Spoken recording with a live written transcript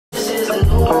a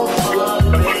new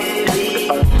one, baby.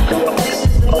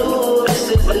 This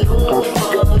is a new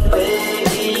one,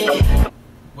 baby.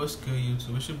 What's good,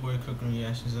 YouTube? It's your boy Cooking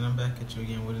Reactions, and I'm back at you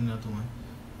again with another one,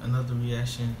 another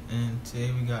reaction. And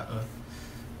today we got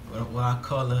what I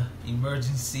call a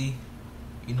emergency,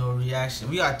 reaction.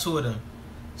 We got two of them,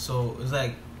 so it's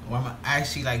like when I'm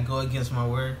actually like go against my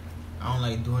word. I don't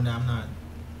like doing that. I'm not,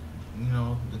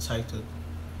 the type to.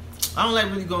 I don't like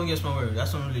really going against my word.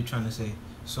 That's what I'm really trying to say.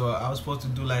 So I was supposed to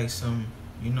do like some,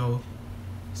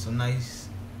 some nice,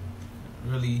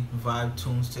 really vibe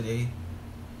tunes today.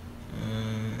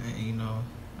 And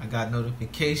I got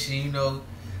notification,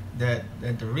 that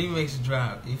the remix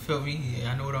dropped. You feel me?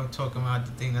 Yeah, I know what I'm talking about.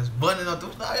 The thing that's bunning up.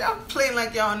 Y'all playing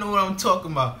like y'all know what I'm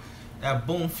talking about. That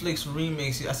Boom Flicks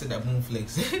remix. I said that Boom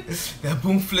Flicks. That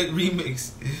Boom Flick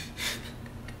remix.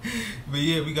 But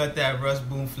yeah, we got that Russ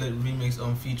Boom Flick remix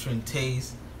on featuring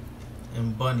Taze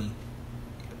and Buni.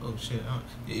 Oh shit.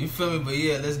 You feel me? But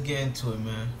yeah, let's get into it,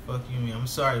 man. Fuck you, man. I'm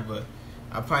sorry, but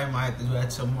I probably might have to do that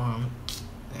tomorrow.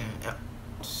 Damn.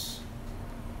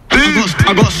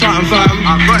 I got something, fam.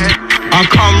 I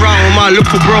come round with my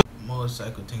little bro.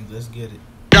 Motorcycle things, let's get it.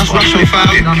 That's Russian, fam.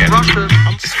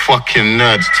 This fucking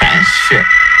nerds chatting shit.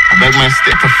 I beg man,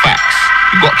 stick to facts.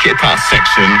 You got kicked out of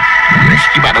section.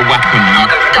 You about to whack on you.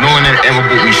 No one had ever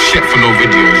bought me shit for no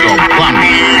videos. Yo, bum.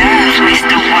 We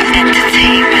still want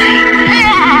entertainment.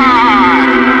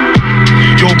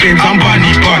 Yo, Benz, I'm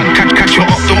Bunny Bun. Catch your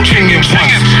up, don't ching him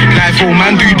once. Live old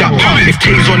man, do that pump. If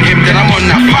Taze on him, then I'm on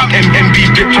that fuck. MB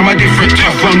bitch, I'm a different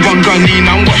tug. Run gun lean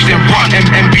and watch them run.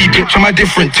 MB bitch, I'm a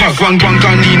different tug. Run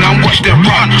gun lean and watch them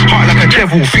run. Heart like a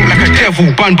devil, think like a devil.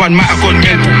 Bun might have gone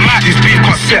mental. This beef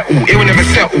can't settle, it will never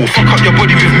settle. Fuck up your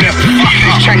body with metal.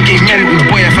 This chan game mental,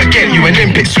 boy, I forget you.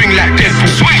 Olympic swing like Deadpool.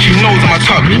 She knows I'm a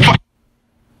tug. Fuck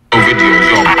Videos,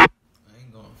 yo. I ain't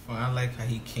going front. I like how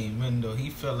he came in though. He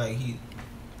felt like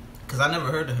cause I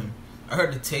never heard of him. I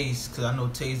heard the Taze, cause I know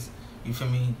Taze, you feel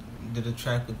me, did a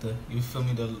track with the, you feel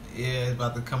me, it's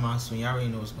about to come out soon. You already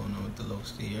know what's going on with the Low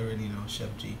State. You already know Chef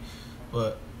G.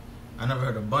 But I never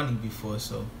heard of Buni before,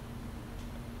 so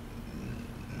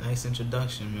nice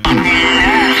introduction, man.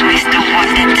 We still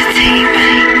want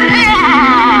entertainment.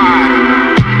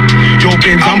 Yo,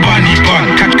 Benz, I'm Bunny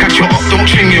Bun. Catch your up, don't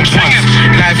ching him once.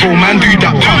 Live old man, do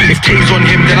that pump. If Taze on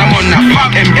him, then I'm on that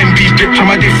fuck. MB bitch, I'm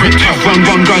a different tug.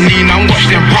 Run gun lean and watch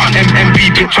them run. MB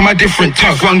bitch, I'm a different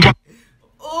tug. Run.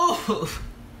 Oh,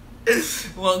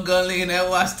 one gun lean and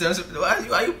watch them.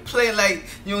 Why you playing like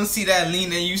you don't see that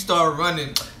lean and you start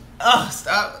running? Oh,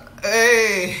 stop.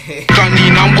 Hey. Gun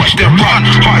lean and watch them run.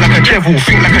 Heart like a devil,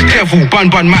 think like a devil. Bun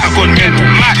might have gone mental.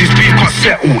 This beef can't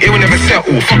settle, it will never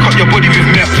settle. Fuck up your body with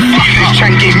metal. This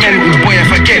chan game mental, boy, I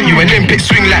forget you. Olympic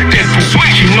swing like Deadpool.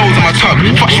 She knows I'm a tug.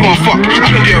 Fuck, she won't fuck. I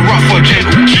can do it rough or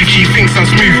gentle. She thinks I'm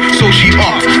smooth, so she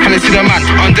asks. Can I see the man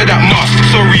under that mask?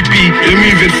 Sorry B, you're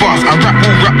moving fast. I rap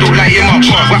all wrapped up like in my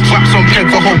bars. Wax on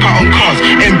pens, I hop out on cars.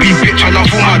 MB bitch, I love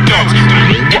all my dogs.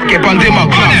 What get banned in my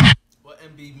clubs?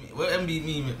 What MB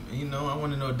mean? I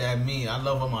want to know what that mean. I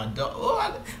love all my dog.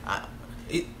 Oh,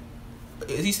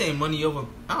 is he saying money over?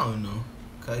 I don't know.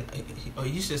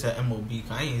 He should say MOB.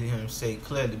 I ain't hear him say it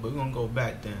clearly, but we're gonna go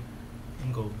back then.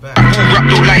 Go back.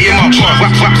 Wrapped up like in my bars.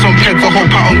 Wax on pens, I hop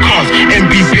out on cars.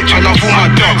 MB bitch, I love all my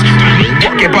dogs.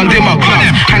 What get banned in my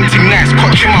clubs? Hunting nice,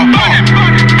 clutch in my palm.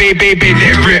 Baby, let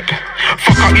it rip.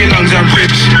 Fuck up your lungs and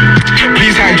ribs.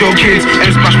 Please hide your kids and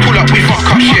splash pull up with fuck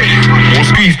up shit. Won't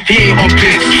squeeze, he ain't on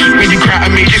piss. When you cry, I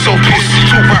made you so pissed.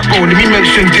 Talk right, bro, let me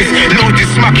mention this. Load this,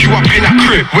 smack you up in that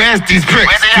crib. Where's these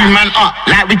bricks? 2 man up,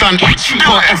 like we done H.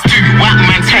 Got S2, whack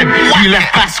man's head. We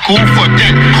left back school for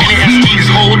dead. SG's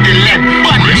holding lead.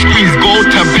 Bunny squeeze, go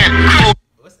to bed.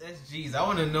 What's SG's? I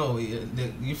want to know.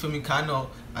 You feel me? I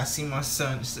know. I see my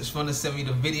son just want to send me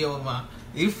the video of my.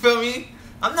 You feel me?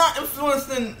 I'm not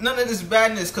influencing none of this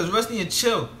badness, cause Russ need to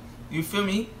chill. You feel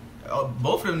me?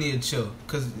 Both of them need to chill,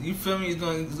 cause you feel me. It's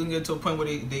gonna get to a point where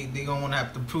they gonna wanna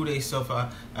have to prove themselves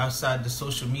outside the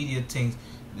social media things.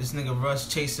 This nigga Russ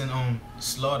chasing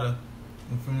Slaughter.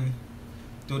 You feel me?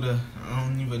 Through the I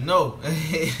don't even know,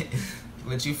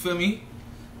 but you feel me?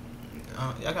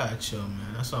 I gotta chill,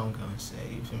 man. That's all I'm gonna say.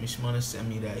 You feel me? She wanna send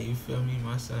me that. You feel me,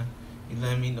 my son? You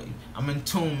let me know. I'm in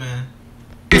tune, man.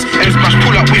 And splash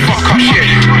pull up with fuck up shit.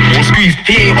 Won't squeeze,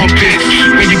 he ain't on piss.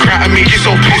 When you cry, I made you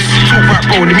so pissed. Talk right,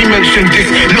 bro, let me mention this.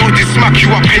 Load this, smack you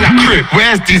up in that crib.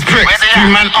 Where's these bricks? 2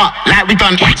 man up, like we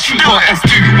done H. Got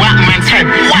S2, whack man's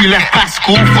head. We left back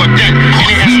school for dead.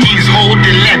 SG's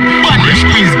holding lead. Bunny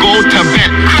squeeze, go to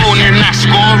bed. Phoning Nash,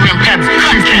 scoring peds.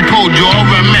 50 pro, you're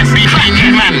a mess.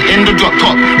 Beanie man in the drop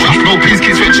top. Just no please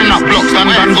keep switching up blocks.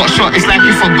 Done got shot, it's like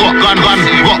you forgot. Gun,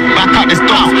 rock, back up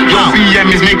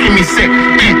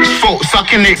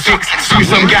sucking it dicks. Screw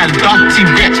some gal, dirty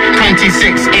bitch.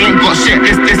 26, ain't got shit.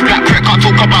 This black prick can't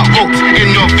talk about ropes.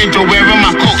 In your video, wearing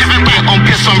my coat. Ain't on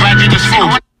piss on ride, you just throw.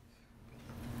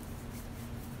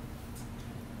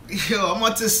 Yo, I'm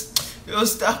about to. Yo,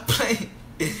 stop playing.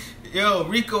 Yo,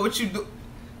 Rico, what you do?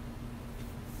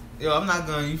 Yo, I'm not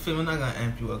gonna. You feel me? I'm not gonna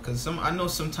amp you up, cause I know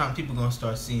sometimes people gonna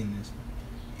start seeing this.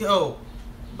 Yo,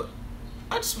 but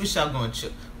I just wish y'all gonna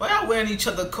chill. Why y'all wearing each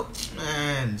other coats,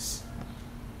 man?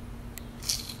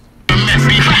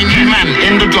 Man,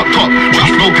 in the drop top.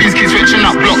 Just no please keep switching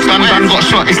up blocks. Done got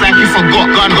shot. It's like you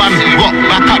forgot. Gun got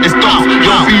back out this dog.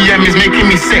 Your VM is making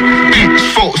me sick. Bitch,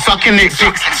 folk sucking it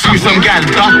dicks. Screw some gal,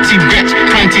 dirty bitch.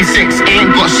 26,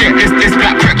 ain't got shit. This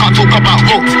black prick can't talk about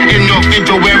ropes. In your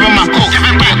video, wearing my coat.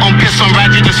 Ain't on piss on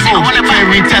ride, you just throw.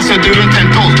 Fairy Tessa doing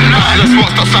 10 toes. Just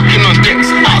won't stop sucking on dicks.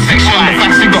 Out section, the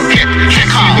fancy got kicked.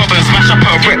 Sexy Robin, smash up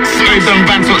her bricks. Smooth them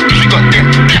bands, so she got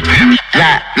dipped.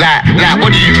 Like,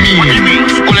 what do you mean?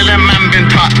 All of them man been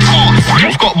touched.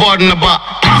 Got bored in the butt.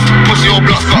 Pussy all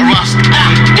blocks got rust.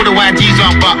 All the YGs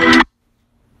on butt.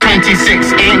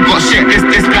 26, ain't got shit.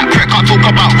 This black prick can't talk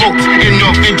about ropes. In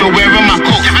your video, wearing my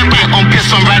coat. Ain't on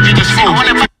piss on ride, you just throw.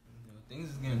 Things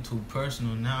is getting too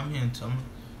personal now. I'm hearing something.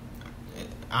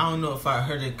 I don't know if I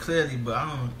heard it clearly, but I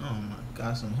don't. Oh my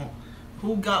God,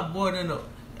 who got bored in the?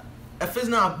 If it's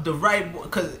not the right,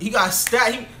 cause he got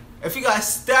stabbed. If he got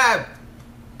stabbed,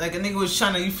 like a nigga was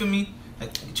trying to, you feel me?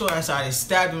 Like get your ass out, they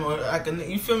stabbed him, or like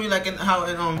you feel me? Like in how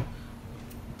in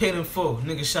Paid in Full,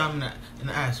 nigga shot him in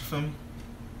the ass. You feel me?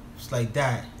 It's like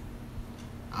that.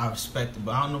 I respect it,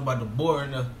 but I don't know about the board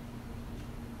and the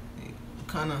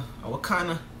what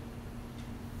kind of.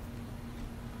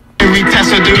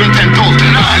 Tessa doing 10 toes.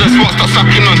 Just won't stop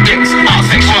sucking on dicks. Out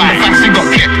section, the fancy got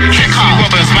kicked. Sexy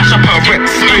Robin, smash up her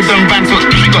bricks. Smooth them bands, so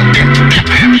she got dipped.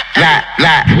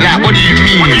 Like, what do you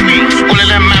mean? All of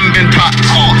them man been touched.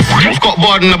 Got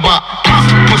bored in the butt.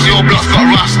 Pussy all blocks got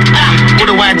rust. All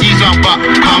the YGs on butt.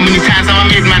 How many times have I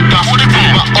made man dust?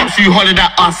 But ups, you hollered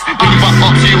at us. But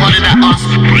ups, you hollered at us.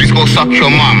 Please go suck your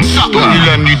mum. Don't you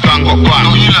learn you done got bun?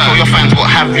 Tell your fans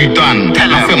what have you done?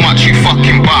 Nothing much, you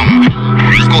fucking bum.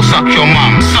 Please go suck your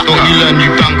mum. Don't you learn you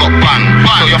done got bun?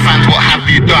 Tell your fans what have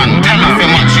you done?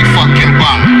 Nothing much, you fucking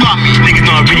bum. Niggas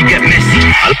know I really get messy.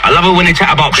 I love it when they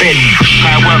chat about belly.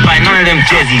 I work by none of them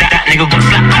Jezzy. That nigga got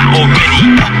slapped at already.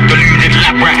 Deluded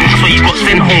lab rat. So you got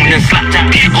sent home then slapped at.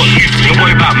 You got you. Don't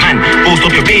worry about man. Go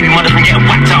stop your baby mother from getting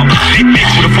whacked out. Bitch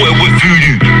would've thought it was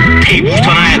voodoo. Tables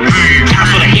turn I agree. I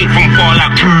saw the hate from far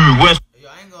like blue. Where's Yo,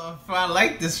 I ain't gonna front. I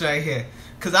like this right here,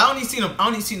 cause I only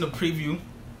seen the preview.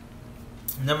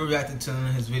 Never reacted to none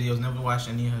of his videos. Never watched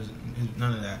any of his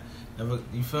none of that. Never.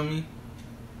 You feel me?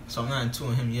 So I'm not into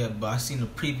him yet, but I seen the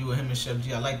preview of him and Chef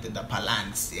G. I like the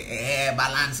balance. Yeah,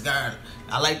 balance girl.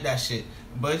 I like that shit.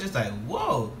 But it's just like,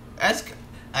 whoa. That's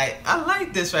I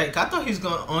like this, right? I thought he was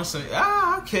going on some.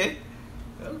 Okay.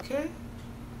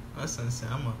 That's insane.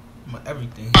 I'm a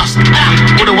everything. All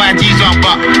the YGs on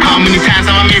butt. How many times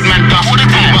have I made man dust? But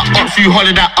ups, you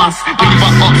hollered at us.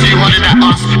 But ups, you hollered at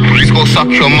us. Please go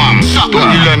suck your mum. Don't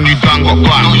you learn you done got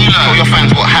bun? Tell your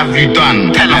fans what have you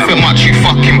done? Nothing much, you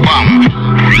fucking bum.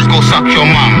 Please go suck your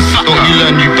mum. Don't you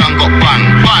learn you done got bun?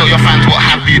 Tell your fans what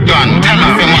have you done?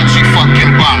 Nothing much, you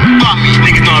fucking bum.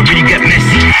 niggas know I really get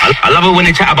messy. I love it when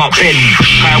they chat about belly.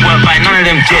 I work by none of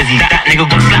them Jezzy. That nigga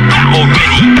got slapped at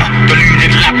already.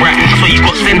 Deluded lab rat. So you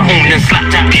got sent home then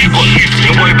slapped at. You got you.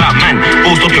 Don't worry about man.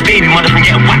 Go stop your baby mother from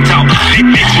getting whacked out.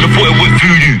 Bitch would've thought it was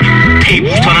voodoo.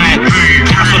 Tables turn I agree.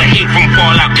 I saw the hate from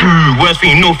far like blue. Worst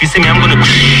thing you know, if you see me, I'm gonna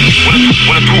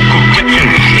wanna talk correction.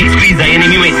 Take squeeze, I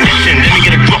enemy ain't section. Let me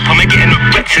get a drop, I'ma get an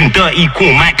erection. Dirty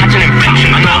cool, might catch an infection.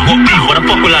 I know I got beef, what the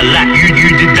fuck will I like? You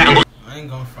did that and got. I ain't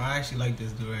gonna fry, I actually like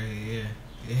this dude right here,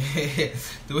 yeah.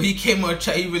 The way he came on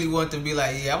chat, he really wanted to be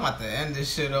like, yeah, I'm about to end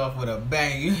this shit off with a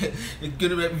bang. You're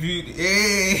good at view,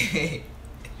 yeah.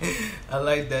 I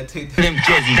like that. Take that. Them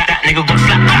Jezzy, that nigga got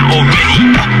slapped at already.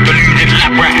 Deluded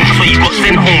lab rat. So you got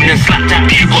sent home then slapped at.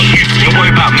 You got you. Don't worry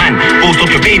about man. Go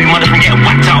stop your baby mother from getting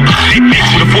whacked out. Bitch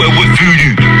would've thought it was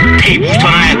voodoo. Tables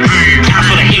turn I agree. I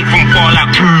saw the hate from far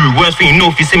like blue. Worst thing you know,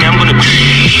 if you see me, I'm gonna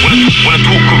wanna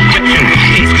talk correction.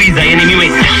 Take squeeze, I enemy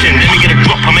ain't section. Let me get a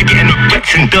drop, I'ma get an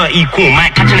erection. Dirty cool,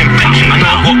 might catch an infection. I know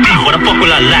I got beef, what the fuck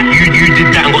will I like? You did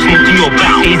that and got smoked in your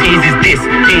back. Taze is this,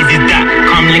 Taze is that.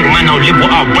 Come link man, I'll live what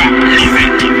I rap.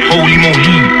 Holy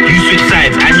moly, you switch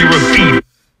sides and you're a thief.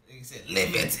 He said,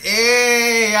 live it.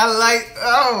 Hey, I like,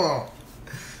 oh.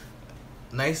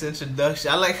 Nice introduction.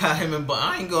 I like how him and, but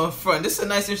I ain't going front. This is a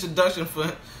nice introduction for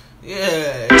him.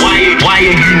 Yeah. Why are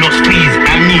you not pleased?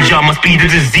 Amnesia must be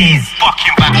the disease.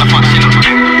 Fucking back, I fuck shit up.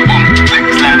 Boom, flick,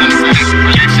 slide on the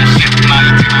relationship, now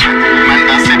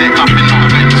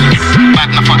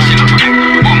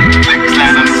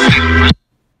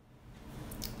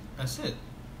it.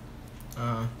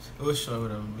 It was short,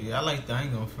 whatever. But yeah, I like that. I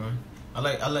ain't gonna front. I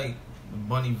like the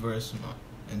Buni verse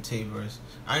and Taze verse.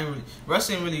 Russ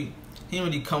ain't really. He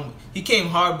didn't really come. He came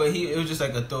hard, but it was just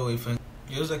like a throwaway thing.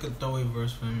 It was like a throwaway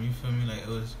verse for him. You feel me? Like it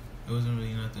wasn't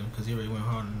really nothing because he already went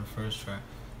hard on the first track.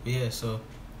 But yeah, so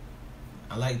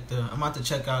I'm about to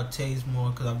check out Taze more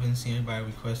because I've been seeing everybody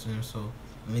requesting him. So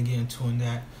I'm gonna get into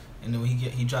that. And then when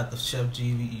he dropped the Chef G,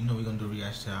 you know we're gonna do a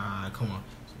reaction. Come on,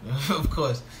 of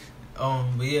course.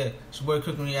 But yeah, it's your boy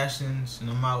Cooking Reactions, and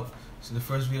I'm out. So the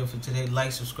first video for today.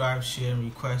 Like, subscribe, share, and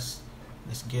request.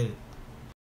 Let's get it.